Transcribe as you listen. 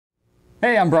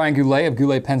Hey, I'm Brian Goulet of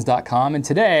GouletPens.com, and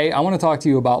today I want to talk to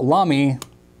you about LAMY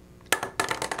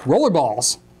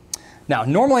rollerballs. Now,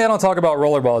 normally I don't talk about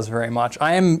rollerballs very much.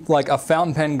 I am like a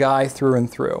fountain pen guy through and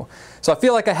through. So I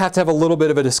feel like I have to have a little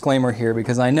bit of a disclaimer here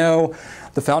because I know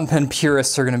the fountain pen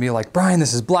purists are going to be like, Brian,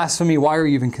 this is blasphemy. Why are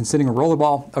you even considering a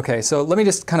rollerball? Okay, so let me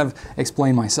just kind of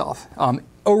explain myself.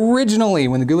 Originally,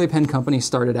 when the Goulet Pen Company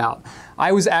started out,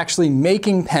 I was actually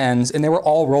making pens and they were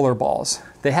all rollerballs.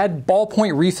 They had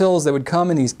ballpoint refills that would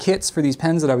come in these kits for these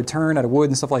pens that I would turn out of wood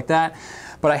and stuff like that,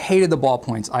 but I hated the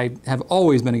ballpoints. I have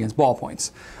always been against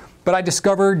ballpoints. But I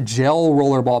discovered gel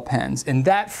rollerball pens, and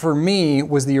that for me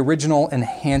was the original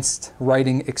enhanced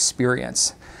writing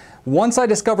experience. Once I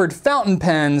discovered fountain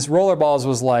pens, rollerballs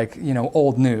was like,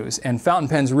 old news, and fountain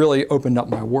pens really opened up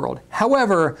my world.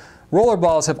 However,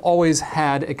 rollerballs have always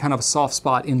had a kind of soft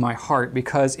spot in my heart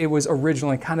because it was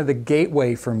originally kind of the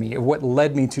gateway for me of what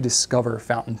led me to discover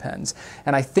fountain pens.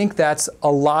 And I think that's a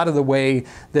lot of the way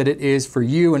that it is for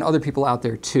you and other people out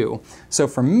there too. So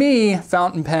for me,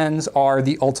 fountain pens are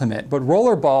the ultimate, but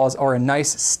rollerballs are a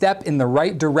nice step in the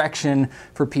right direction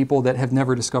for people that have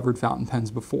never discovered fountain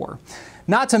pens before.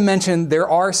 Not to mention, there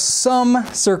are some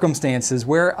circumstances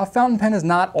where a fountain pen is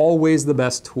not always the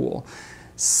best tool.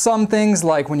 Some things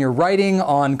like when you're writing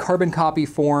on carbon copy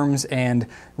forms and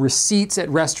receipts at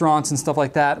restaurants and stuff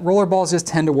like that, rollerballs just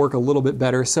tend to work a little bit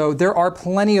better. So there are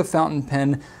plenty of fountain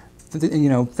pen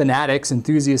fanatics,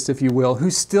 enthusiasts, if you will, who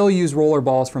still use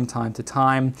rollerballs from time to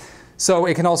time. So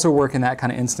it can also work in that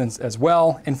kind of instance as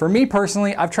well. And for me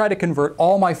personally, I've tried to convert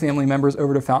all my family members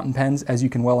over to fountain pens, as you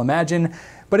can well imagine,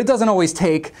 but it doesn't always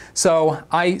take. So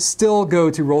I still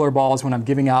go to rollerballs when I'm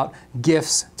giving out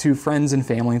gifts to friends and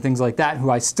family and things like that,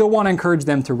 who I still want to encourage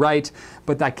them to write,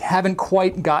 but I haven't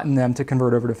quite gotten them to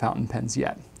convert over to fountain pens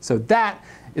yet. So that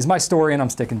is my story and I'm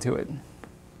sticking to it.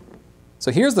 So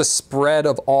here's the spread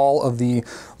of all of the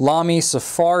LAMY,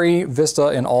 Safari, Vista,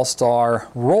 and All-Star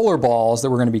rollerballs that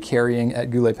we're going to be carrying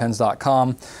at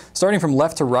GouletPens.com. Starting from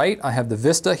left to right, I have the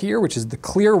Vista here, which is the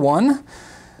clear one.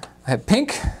 I have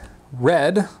pink,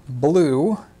 red,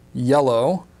 blue,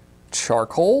 yellow,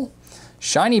 charcoal,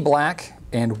 shiny black,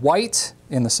 and white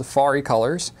in the Safari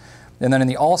colors. And then in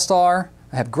the All-Star,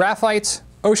 I have graphite,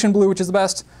 ocean blue, which is the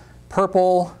best,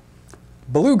 purple,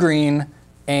 blue-green,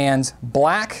 and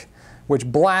black, which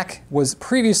black was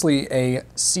previously a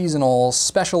seasonal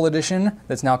special edition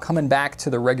that's now coming back to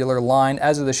the regular line.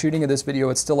 As of the shooting of this video,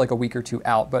 it's still like a week or two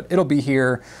out, but it'll be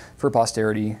here for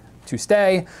posterity to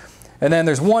stay. And then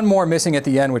there's one more missing at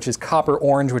the end, which is copper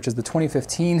orange, which is the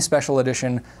 2015 special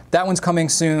edition. That one's coming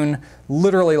soon,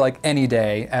 literally like any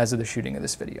day as of the shooting of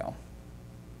this video.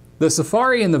 The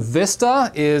Safari in the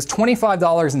Vista is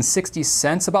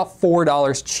 $25.60, about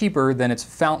 $4 cheaper than its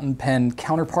fountain pen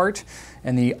counterpart.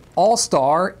 And the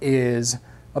All-Star is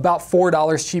about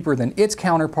 $4 cheaper than its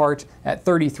counterpart at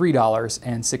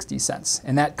 $33.60.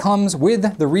 And that comes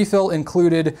with the refill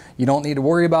included. You don't need to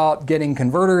worry about getting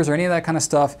converters or any of that kind of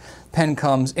stuff. Pen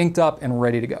comes inked up and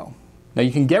ready to go. Now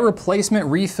you can get replacement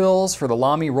refills for the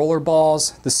LAMY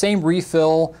rollerballs. The same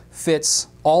refill fits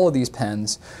all of these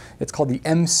pens. It's called the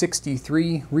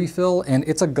M63 refill, and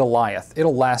it's a Goliath.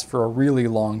 It'll last for a really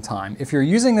long time. If you're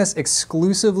using this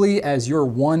exclusively as your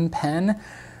one pen,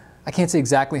 I can't say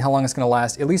exactly how long it's going to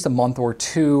last, at least a month or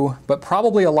two, but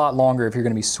probably a lot longer if you're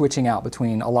going to be switching out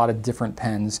between a lot of different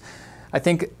pens. I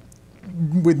think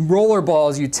with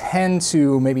rollerballs, you tend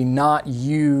to maybe not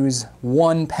use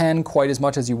one pen quite as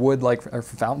much as you would like a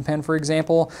fountain pen, for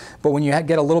example. But when you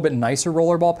get a little bit nicer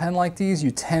rollerball pen like these,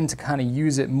 you tend to kind of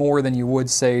use it more than you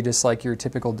would say just like your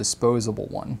typical disposable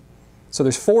one. So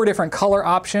there's 4 different color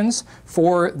options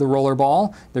for the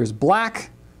rollerball. There's black,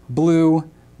 blue,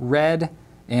 red,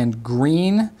 and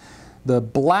green. The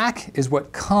black is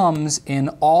what comes in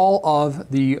all of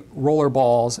the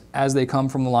rollerballs as they come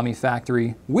from the LAMY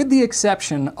factory, with the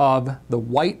exception of the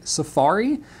white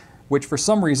Safari, which for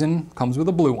some reason comes with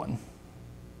a blue one.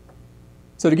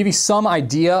 So to give you some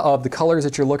idea of the colors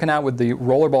that you're looking at with the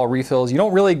rollerball refills, you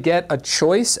don't really get a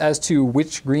choice as to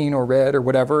which green or red or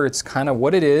whatever. It's kind of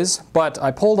what it is. But I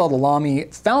pulled all the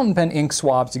LAMY fountain pen ink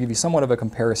swabs to give you somewhat of a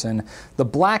comparison. The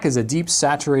black is a deep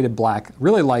saturated black.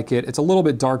 Really like it. It's a little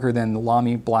bit darker than the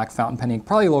LAMY black fountain pen ink,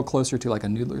 probably a little closer to like a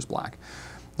Noodler's black.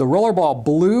 The rollerball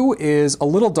blue is a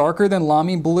little darker than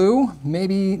LAMY blue.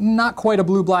 Maybe not quite a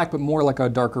blue-black, but more like a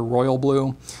darker royal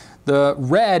blue. The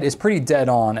red is pretty dead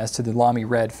on as to the LAMY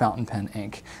red fountain pen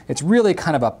ink. It's really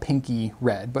kind of a pinky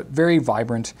red, but very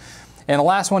vibrant. And the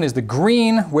last one is the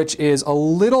green, which is a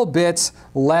little bit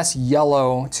less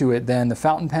yellow to it than the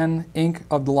fountain pen ink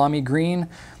of the LAMY green,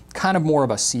 kind of more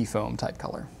of a seafoam type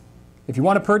color. If you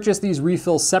want to purchase these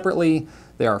refills separately,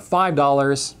 they are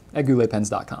 $5 at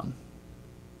gouletpens.com.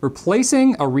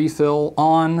 Replacing a refill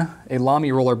on a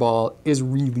LAMY rollerball is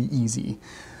really easy.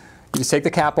 You just take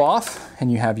the cap off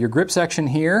and you have your grip section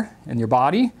here and your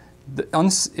body.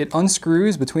 It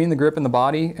unscrews between the grip and the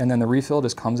body, and then the refill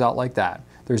just comes out like that.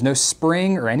 There's no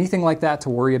spring or anything like that to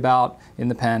worry about in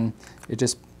the pen. It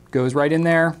just goes right in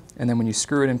there, and then when you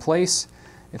screw it in place,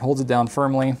 it holds it down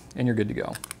firmly and you're good to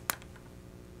go.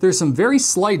 There's some very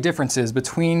slight differences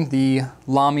between the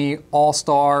LAMY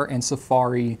All-Star and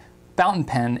Safari fountain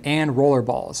pen and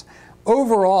rollerballs.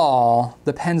 Overall,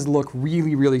 the pens look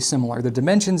really, really similar. The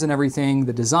dimensions and everything,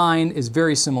 the design is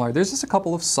very similar. There's just a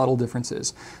couple of subtle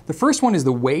differences. The first one is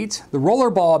the weight. The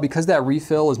rollerball, because that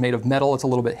refill is made of metal, it's a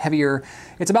little bit heavier.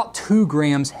 It's about 2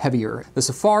 grams heavier. The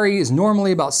Safari is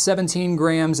normally about 17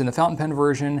 grams in the fountain pen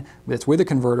version. It's with a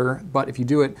converter, but if you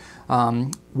do it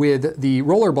with the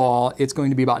rollerball, it's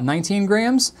going to be about 19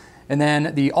 grams. And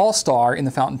then the All-Star in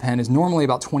the fountain pen is normally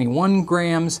about 21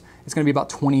 grams. It's going to be about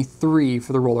 23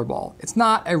 for the rollerball. It's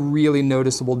not a really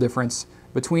noticeable difference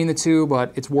between the two,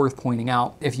 but it's worth pointing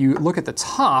out. If you look at the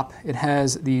top, it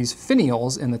has these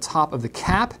finials in the top of the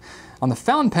cap. On the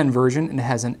fountain pen version, it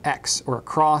has an X or a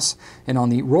cross, and on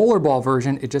the rollerball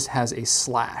version, it just has a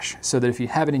slash. So that if you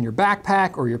have it in your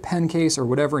backpack or your pen case or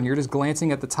whatever, and you're just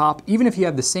glancing at the top, even if you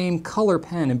have the same color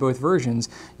pen in both versions,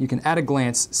 you can at a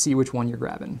glance see which one you're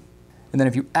grabbing. And then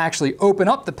if you actually open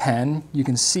up the pen, you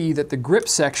can see that the grip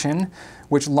section,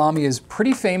 which LAMY is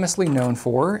pretty famously known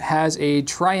for, has a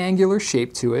triangular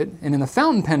shape to it. And in the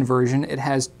fountain pen version, it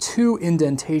has 2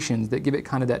 indentations that give it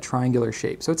kind of that triangular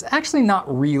shape. So it's actually not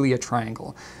really a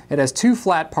triangle. It has 2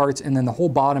 flat parts and then the whole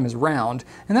bottom is round.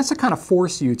 And that's to kind of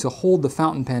force you to hold the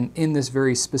fountain pen in this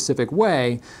very specific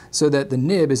way so that the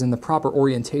nib is in the proper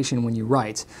orientation when you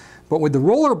write. But with the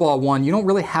rollerball one, you don't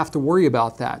really have to worry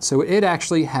about that. So it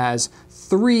actually has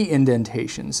 3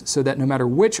 indentations so that no matter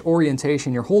which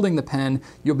orientation you're holding the pen,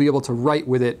 you'll be able to write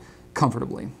with it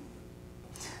comfortably.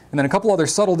 And then a couple other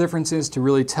subtle differences to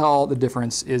really tell the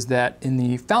difference is that in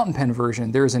the fountain pen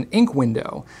version, there's an ink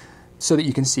window so that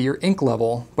you can see your ink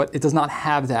level, but it does not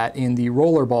have that in the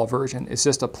rollerball version. It's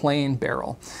just a plain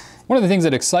barrel. One of the things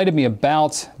that excited me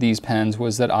about these pens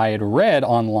was that I had read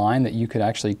online that you could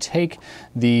actually take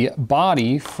the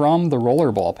body from the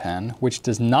rollerball pen, which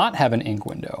does not have an ink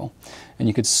window, and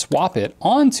you could swap it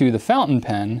onto the fountain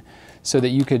pen so that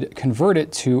you could convert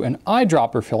it to an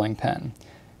eyedropper filling pen.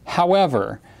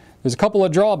 However, there's a couple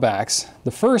of drawbacks.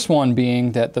 The first one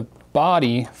being that the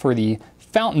body for the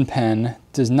fountain pen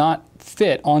does not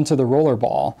fit onto the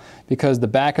rollerball because the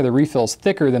back of the refill is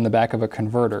thicker than the back of a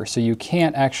converter, so you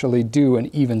can't actually do an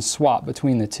even swap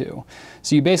between the two.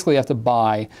 So you basically have to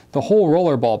buy the whole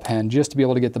rollerball pen just to be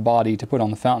able to get the body to put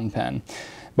on the fountain pen.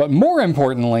 But more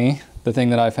importantly, the thing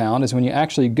that I found is when you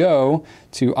actually go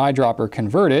to Eyedropper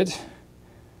Convert It,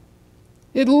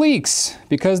 it leaks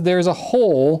because there's a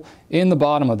hole in the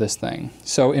bottom of this thing.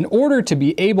 So in order to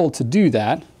be able to do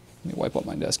that, let me wipe up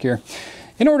my desk here.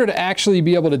 In order to actually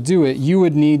be able to do it, you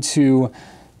would need to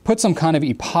put some kind of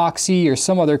epoxy or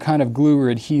some other kind of glue or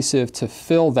adhesive to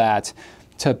fill that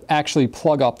to actually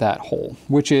plug up that hole,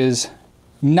 which is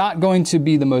not going to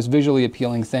be the most visually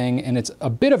appealing thing, and it's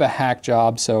a bit of a hack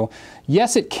job. So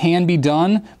yes, it can be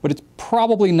done, but it's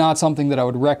probably not something that I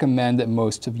would recommend that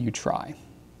most of you try.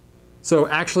 So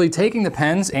actually taking the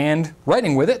pens and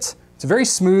writing with it, it's a very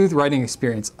smooth writing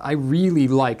experience. I really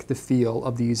like the feel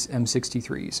of these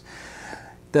M63s.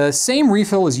 The same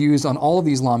refill is used on all of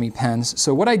these LAMY pens.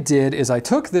 So what I did is I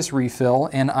took this refill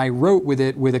and I wrote with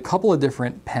it with a couple of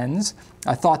different pens.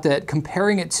 I thought that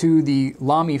comparing it to the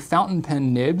LAMY fountain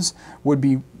pen nibs would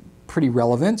be pretty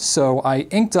relevant. So I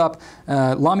inked up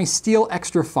LAMY Steel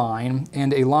Extra Fine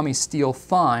and a LAMY Steel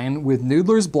Fine with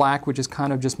Noodler's Black, which is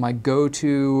kind of just my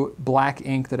go-to black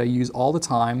ink that I use all the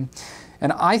time.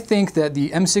 And I think that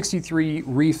the M63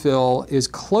 refill is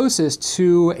closest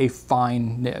to a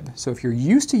fine nib. So if you're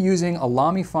used to using a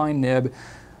LAMY fine nib,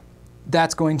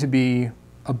 that's going to be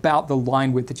about the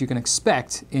line width that you can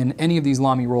expect in any of these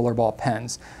LAMY rollerball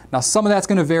pens. Now some of that's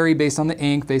going to vary based on the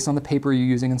ink, based on the paper you're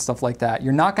using and stuff like that.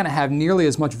 You're not going to have nearly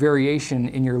as much variation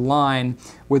in your line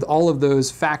with all of those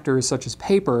factors such as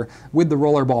paper with the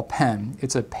rollerball pen.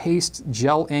 It's a paste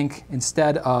gel ink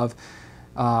instead of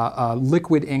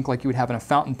liquid ink like you would have in a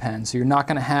fountain pen, so you're not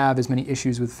going to have as many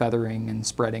issues with feathering and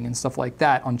spreading and stuff like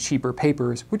that on cheaper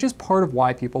papers, which is part of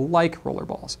why people like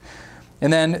rollerballs.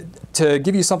 And then to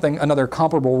give you something, another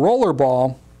comparable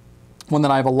rollerball, one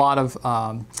that I have a lot of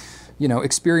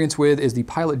experience with is the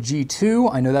Pilot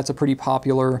G2. I know that's a pretty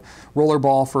popular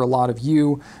rollerball for a lot of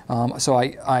you. So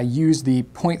I use the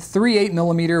 0.38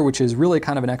 millimeter, which is really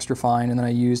kind of an extra fine, and then I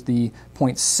use the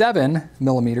 0.7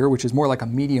 millimeter, which is more like a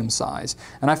medium size.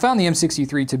 And I found the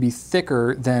M63 to be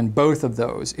thicker than both of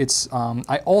those.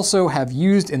 I also have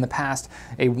used in the past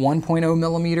a 1.0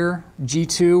 millimeter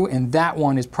G2, and that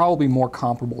one is probably more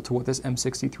comparable to what this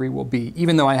M63 will be.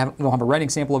 Even though I don't have a writing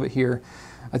sample of it here,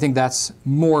 I think that's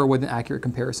more what an accurate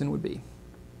comparison would be.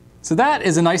 So that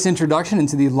is a nice introduction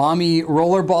into the LAMY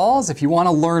rollerballs. If you want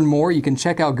to learn more, you can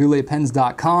check out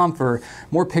gouletpens.com for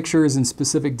more pictures and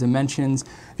specific dimensions.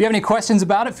 If you have any questions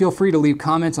about it, feel free to leave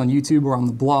comments on YouTube or on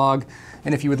the blog.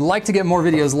 And if you would like to get more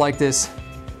videos like this,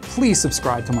 please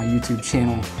subscribe to my YouTube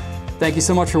channel. Thank you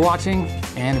so much for watching,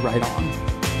 and right on.